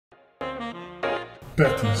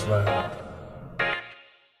PattysLab.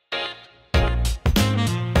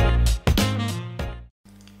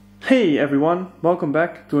 Hey everyone, welcome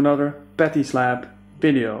back to another PattysLab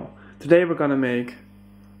video. Today we're gonna make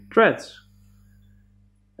threads.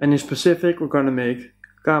 And in specific we're gonna make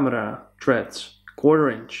camera threads, 1/4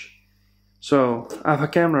 inch. So I have a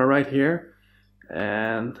camera right here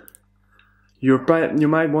and you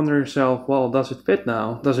might wonder yourself, well, does it fit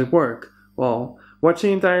now? Does it work? Well, watch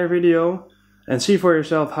the entire video and see for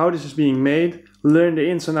yourself how this is being made, learn the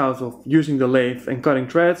ins and outs of using the lathe and cutting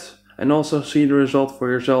threads, and also see the result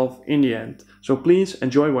for yourself in the end. So please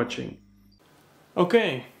enjoy watching.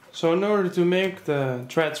 Okay, so in order to make the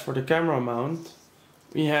threads for the camera mount,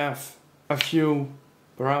 we have a few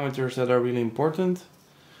parameters that are really important.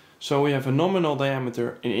 So we have a nominal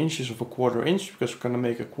diameter in inches of a 1/4 inch, because we're going to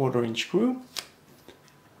make a 1/4 inch screw.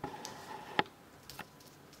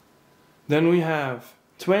 Then we have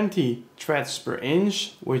 20 threads per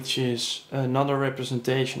inch, which is another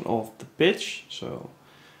representation of the pitch. So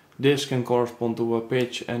this can correspond to a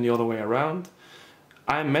pitch and the other way around.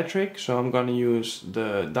 I'm metric, so I'm going to use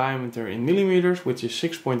the diameter in millimeters, which is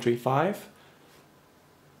 6.35.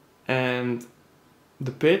 And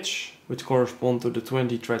the pitch, which corresponds to the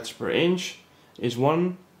 20 threads per inch, is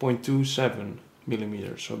 1.27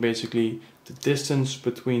 millimeters. So basically the distance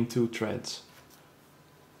between two threads.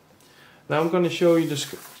 Now I'm going to show you the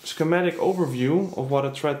schematic overview of what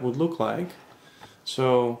a thread would look like.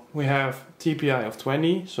 So we have TPI of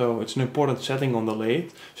 20, so it's an important setting on the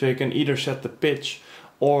lathe. So you can either set the pitch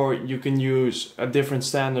or you can use a different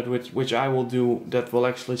standard which I will do that will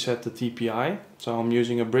actually set the TPI. So I'm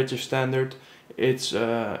using a British standard. It's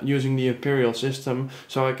using the imperial system,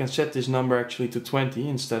 so I can set this number actually to 20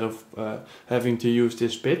 instead of having to use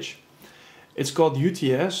this pitch. It's called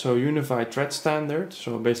UTS, so Unified Thread Standard,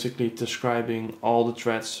 so basically describing all the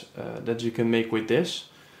threads that you can make with this.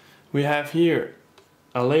 We have here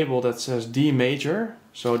a label that says D major,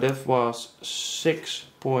 so that was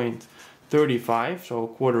 6.35, so a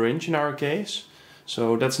 1/4 inch in our case.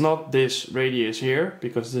 So that's not this radius here,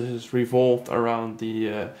 because this is revolved around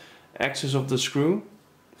the axis of the screw.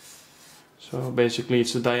 So basically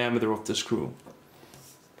it's the diameter of the screw.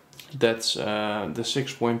 That's the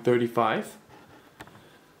 6.35.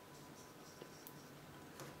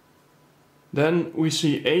 Then we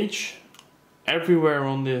see H everywhere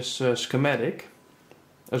on this schematic,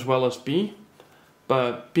 as well as P,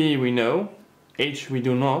 but P we know, H we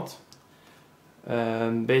do not.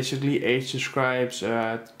 Basically H describes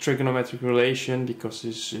a trigonometric relation, because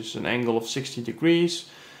this is an angle of 60 degrees,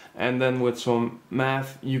 and then with some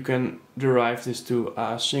math you can derive this to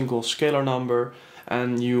a single scalar number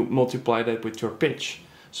and you multiply that with your pitch.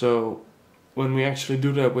 So when we actually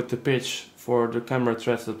do that with the pitch for the camera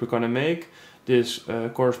threads that we're going to make, this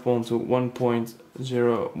corresponds to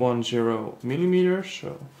 1.010 millimeters,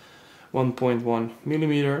 so 1.1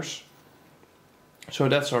 millimeters. So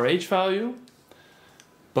that's our H value.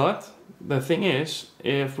 But the thing is,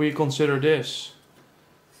 if we consider this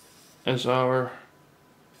as our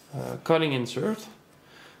cutting insert,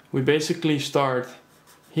 we basically start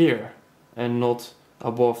here and not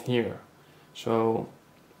above here. So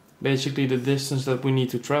basically the distance that we need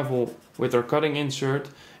to travel with our cutting insert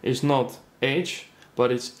is not H,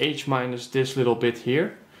 but it's H minus this little bit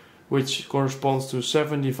here, which corresponds to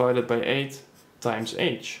 7 divided by 8 times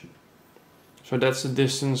H. So that's the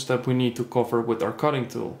distance that we need to cover with our cutting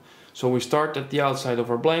tool. So we start at the outside of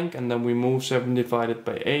our blank and then we move 7 divided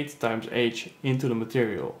by 8 times H into the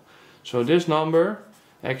material. So this number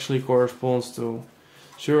actually corresponds to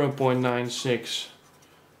 0.96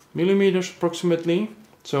 millimeters approximately.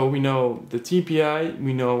 So we know the TPI,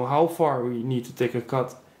 we know how far we need to take a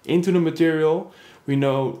cut into the material, we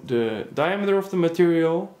know the diameter of the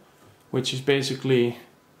material, which is basically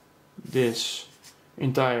this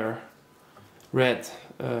entire red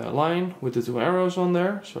line with the two arrows on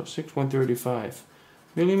there, so 6.35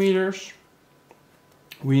 millimeters.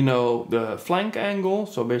 We know the flank angle,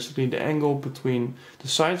 so basically the angle between the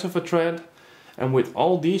sides of a thread, and with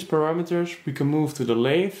all these parameters we can move to the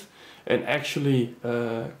lathe and actually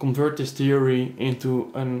convert this theory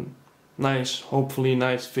into a nice, hopefully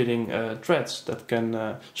nice fitting threads that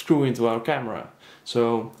can screw into our camera.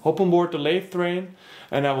 So hop on board the lathe train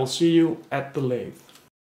and I will see you at the lathe.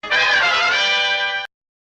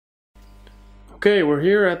 Okay, we're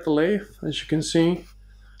here at the lathe, as you can see.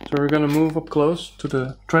 So we're gonna move up close to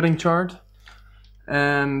the threading chart.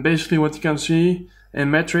 And basically what you can see in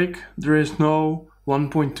metric, there is no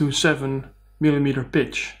 1.27 millimeter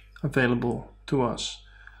pitch available to us.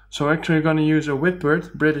 So actually we're gonna use a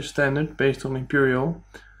Whitworth British standard based on imperial,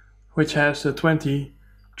 which has the 20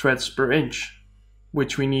 threads per inch.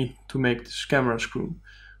 which we need to make this camera screw.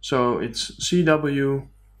 So it's CW4,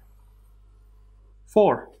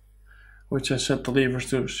 which I set the levers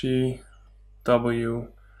to CW,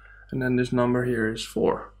 and then this number here is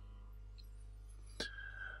 4.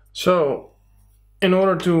 So in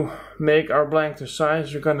order to make our blank to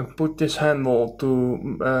size, you're going to put this handle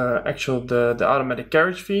to the automatic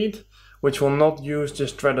carriage feed, which will not use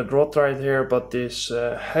this threaded rod right here, but this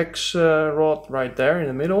hex rod right there in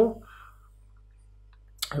the middle.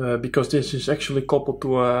 Because this is actually coupled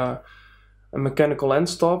to a mechanical end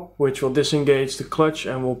stop, which will disengage the clutch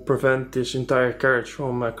and will prevent this entire carriage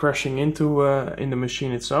from crashing into in the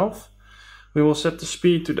machine itself. We will set the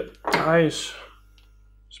speed to the highest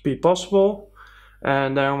speed possible,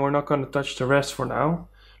 and then we're not going to touch the rest for now,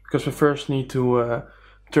 because we first need to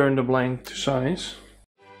turn the blank to size.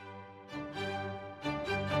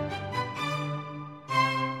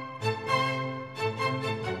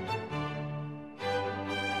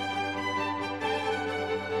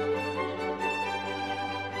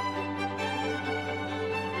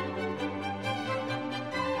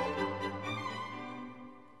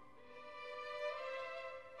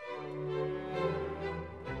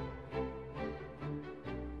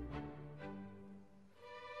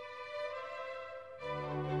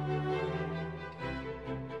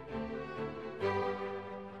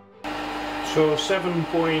 So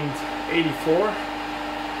 7.84,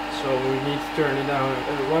 so we need to turn it down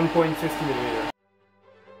at 1.50 millimeter.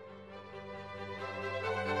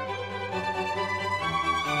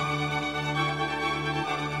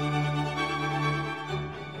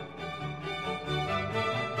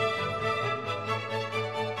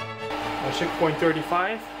 Now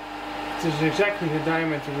 6.35, this is exactly the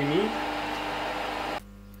diameter we need.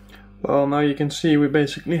 Well, now you can see we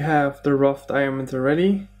basically have the rough diameter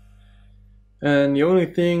ready. And the only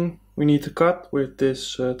thing we need to cut with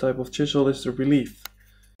this type of chisel is the relief.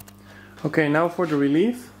 Okay, now for the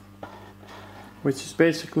relief, which is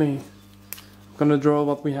basically, I'm gonna draw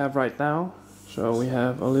what we have right now. So we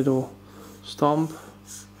have a little stump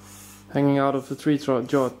hanging out of the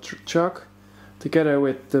 3-jaw chuck, together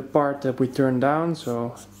with the part that we turned down.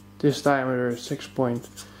 So this diameter is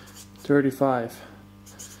 6.35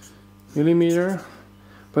 millimeter.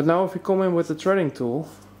 But now if we come in with the threading tool,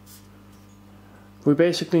 we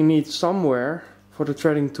basically need somewhere for the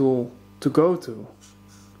threading tool to go to.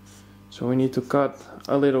 So we need to cut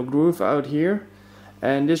a little groove out here,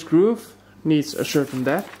 and this groove needs a certain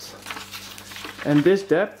depth, and this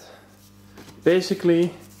depth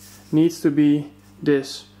basically needs to be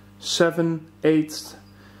this 7/8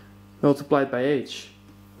 multiplied by h,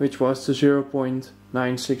 which was the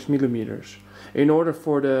 0.96 millimeters, in order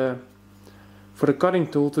for the cutting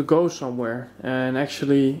tool to go somewhere. And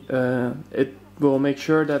actually it will make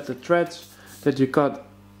sure that the threads that you cut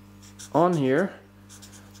on here,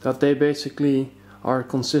 that they basically are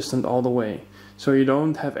consistent all the way. So you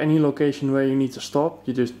don't have any location where you need to stop.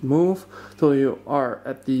 You just move till you are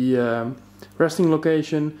at the resting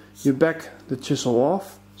location. You back the chisel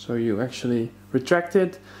off, so you actually retract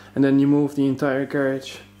it, and then you move the entire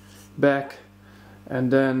carriage back, and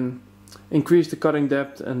then increase the cutting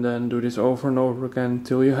depth, and then do this over and over again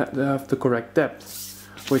till you have the correct depth,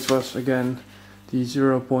 which was again the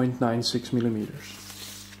 0.96 millimeters.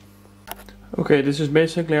 Okay, this is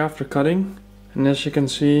basically after cutting, and as you can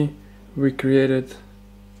see, we created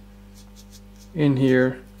in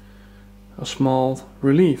here a small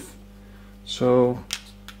relief. So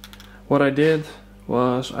what I did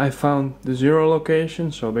was I found the 0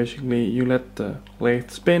 location. So basically you let the lathe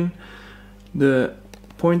spin, the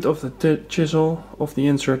point of the chisel of the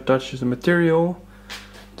insert touches the material,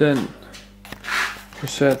 then you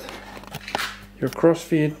set your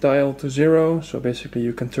crossfeed dial to 0, so basically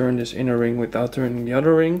you can turn this inner ring without turning the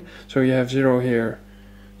other ring. So you have 0 here,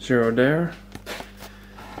 0 there.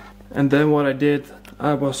 And then what I did,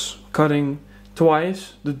 I was cutting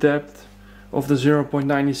twice the depth of the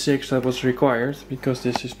 0.96 that was required, because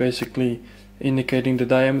this is basically indicating the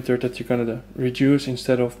diameter that you're going to reduce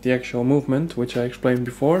instead of the actual movement, which I explained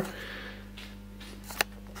before.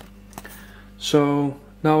 So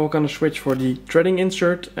now we're going to switch for the threading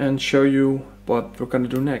insert and show you what we're going to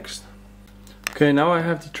do next. Okay, now I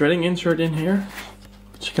have the threading insert in here,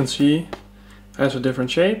 which you can see has a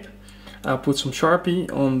different shape. I'll put some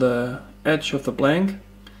Sharpie on the edge of the blank,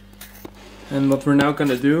 and what we're now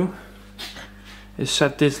going to do is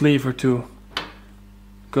set this lever to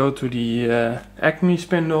go to the Acme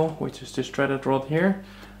spindle, which is this threaded rod here,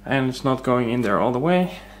 and it's not going in there all the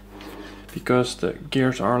way because the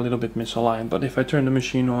gears are a little bit misaligned, but if I turn the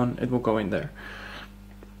machine on, it will go in there.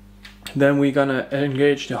 Then we're gonna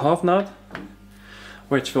engage the half nut,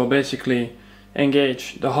 which will basically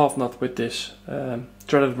engage the half nut with this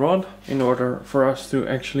threaded rod in order for us to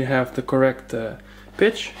actually have the correct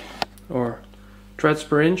pitch or threads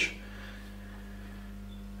per inch.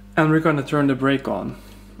 And we're going to turn the brake on,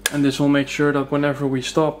 and this will make sure that whenever we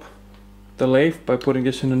stop the lathe by putting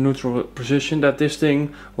this in a neutral position, that this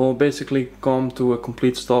thing will basically come to a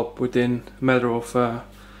complete stop within a matter of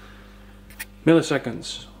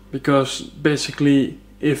milliseconds. Because basically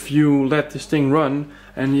if you let this thing run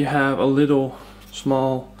and you have a little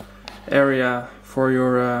small area for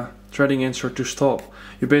your threading insert to stop,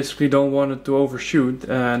 you basically don't want it to overshoot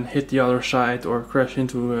and hit the other side or crash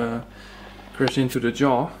into the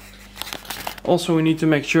jaw. Also, we need to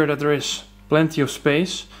make sure that there is plenty of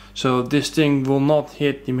space, so this thing will not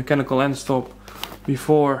hit the mechanical end stop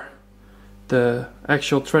before the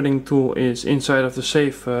actual threading tool is inside of the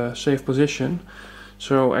safe position.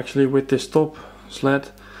 So actually with this top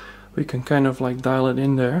sled we can kind of like dial it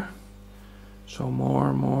in there. So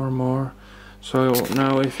more. So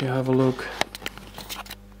now if you have a look,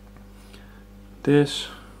 this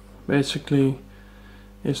basically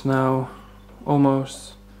is now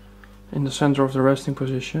almost in the center of the resting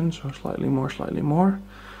position. So slightly more.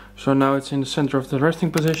 So now it's in the center of the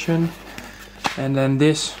resting position, and then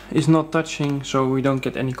this is not touching, so we don't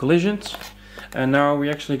get any collisions. And now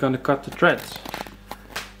we're actually going to cut the threads.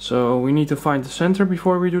 So we need to find the center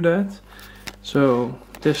before we do that. So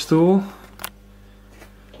this tool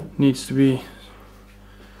needs to be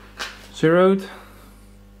zeroed.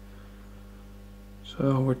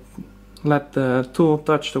 So we let the tool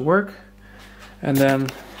touch the work, and then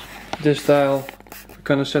this dial we're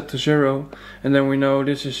gonna set to 0, and then we know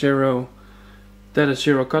this is 0, that is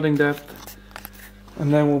 0 cutting depth.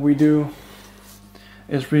 And then what we do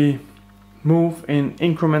is we move in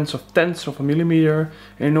increments of tenths of a millimeter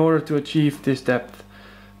in order to achieve this depth.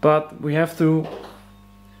 But we have to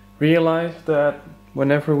realize that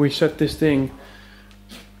whenever we set this thing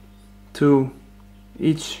to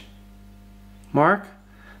each mark,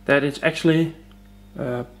 that it's actually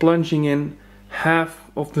plunging in half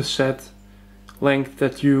of the set length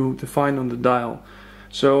that you define on the dial.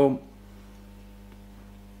 So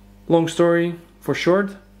long story for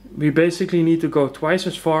short, we basically need to go twice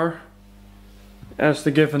as far as the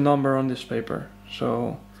given number on this paper.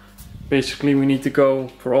 So basically we need to go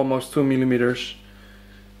for almost 2 millimeters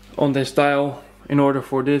on this dial in order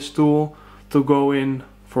for this tool to go in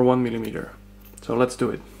for 1 millimeter. So let's do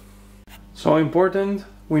it. So important,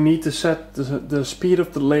 we need to set the speed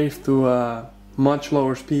of the lathe to a much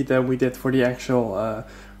lower speed than we did for the actual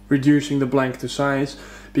reducing the blank to size,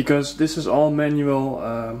 because this is all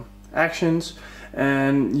manual actions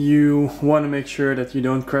and you want to make sure that you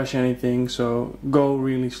don't crash anything, so go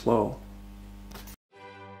really slow.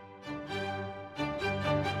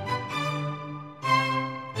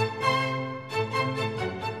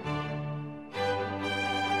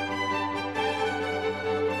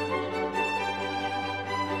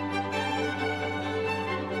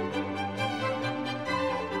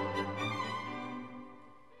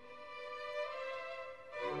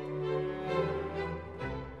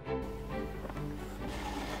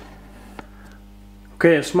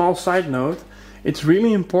 Okay, a small side note, it's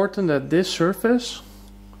really important that this surface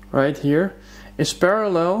right here is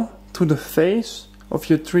parallel to the face of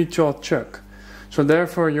your 3-jaw chuck. So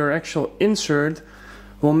therefore your actual insert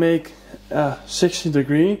will make a 60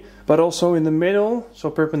 degree, but also in the middle, so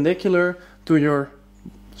perpendicular to your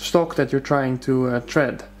stock that you're trying to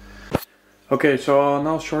thread. Okay, so I'll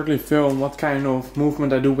now shortly film what kind of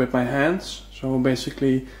movement I do with my hands. So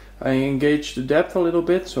basically I engage the depth a little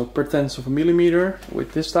bit, so per tenth of a millimeter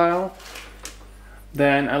with this dial.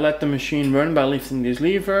 Then I let the machine run by lifting this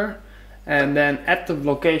lever, and then at the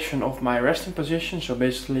location of my resting position, so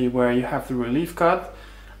basically where you have the relief cut,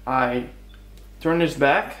 I turn this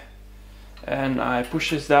back and I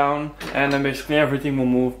push this down, and then basically everything will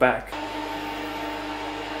move back.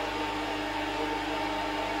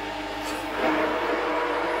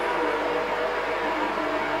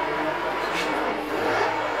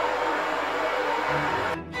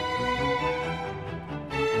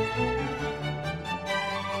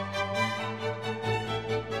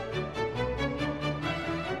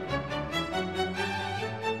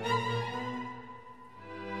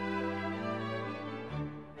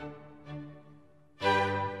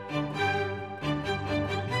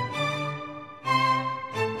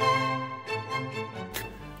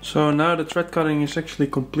 So now the thread cutting is actually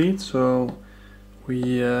complete, so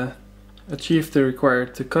we achieved the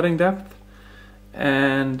required cutting depth,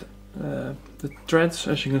 and the threads,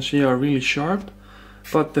 as you can see, are really sharp.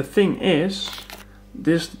 But the thing is,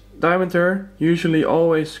 this diameter usually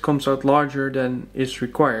always comes out larger than is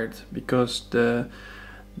required, because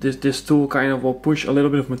this tool kind of will push a little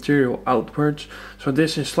bit of material outwards. So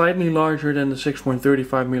this is slightly larger than the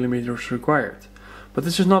 6.35 millimeters required. But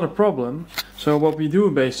this is not a problem. So what we do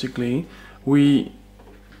basically, we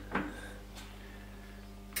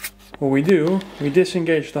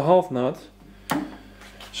disengage the half nut.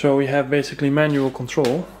 So we have basically manual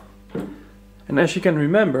control. And as you can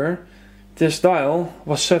remember, this dial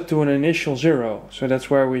was set to an initial 0. So that's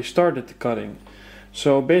where we started the cutting.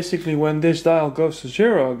 So basically when this dial goes to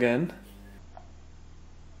 0 again,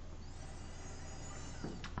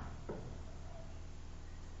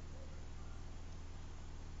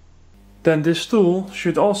 then this tool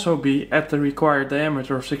should also be at the required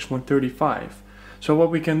diameter of 6.35. So what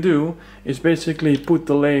we can do is basically put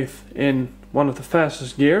the lathe in one of the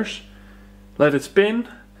fastest gears, let it spin,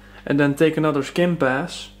 and then take another skim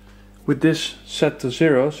pass with this set to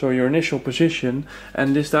 0, so your initial position,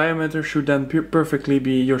 and this diameter should then perfectly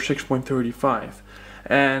be your 6.35.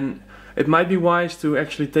 And it might be wise to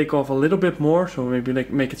actually take off a little bit more, so maybe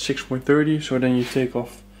like make it 6.30, so then you take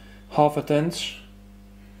off half a tenth.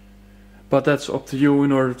 But that's up to you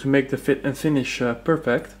in order to make the fit and finish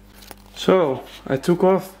perfect. So I took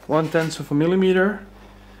off 1/10 of a millimeter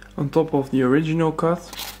on top of the original cut,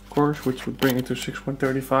 of course, which would bring it to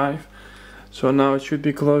 6.35. So now it should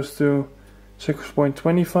be close to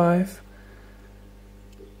 6.25.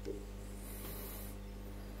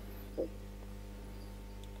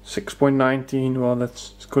 $6.19, well,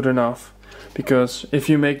 that's good enough, because if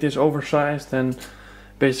you make this oversized, then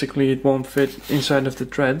basically it won't fit inside of the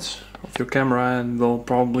threads of your camera and will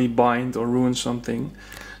probably bind or ruin something.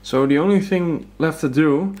 So the only thing left to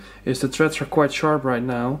do is, the threads are quite sharp right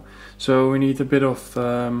now, so we need a bit of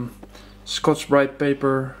Scotch-Brite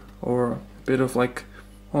paper, or a bit of like,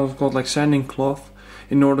 what's called like sanding cloth,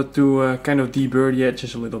 in order to kind of deburr the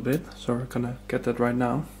edges a little bit. So we're gonna get that right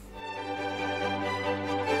now.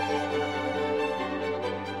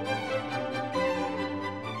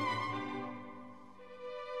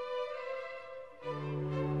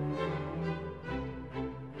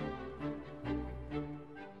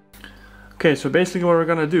 Okay, so basically what we're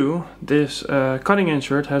gonna do, this cutting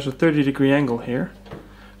insert has a 30-degree angle here.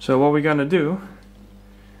 So what we're gonna do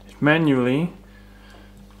is manually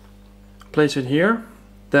place it here,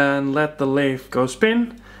 then let the lathe go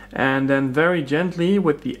spin, and then very gently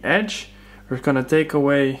with the edge we're gonna take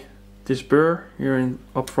away this burr here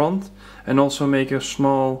up front, and also make a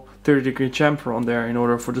small 30-degree chamfer on there in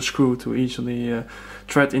order for the screw to easily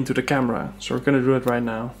thread into the camera. So we're gonna do it right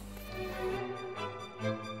now.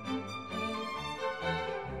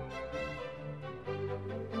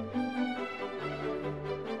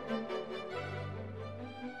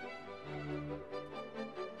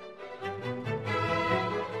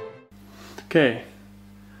 Okay,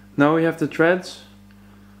 now we have the threads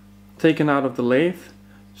taken out of the lathe,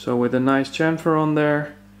 so with a nice chamfer on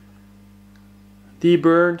there,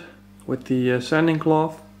 deburred with the sanding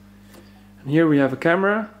cloth, and here we have a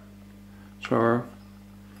camera, so we're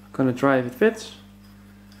gonna try if it fits,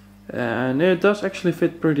 and it does actually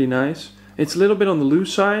fit pretty nice. It's a little bit on the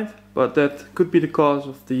loose side, but that could be the cause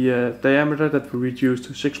of the diameter that we reduced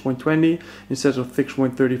to 6.20 instead of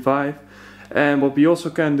 6.35. And what we also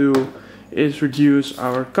can do is reduce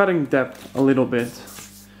our cutting depth a little bit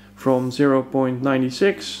from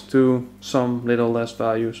 0.96 to some little less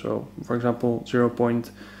value, so for example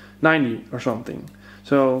 0.90 or something.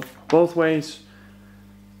 So both ways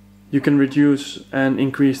you can reduce and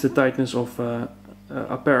increase the tightness of a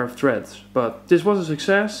pair of threads. But this was a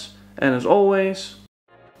success, and as always,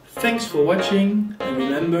 thanks for watching, and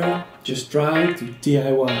remember, just try to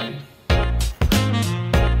DIY.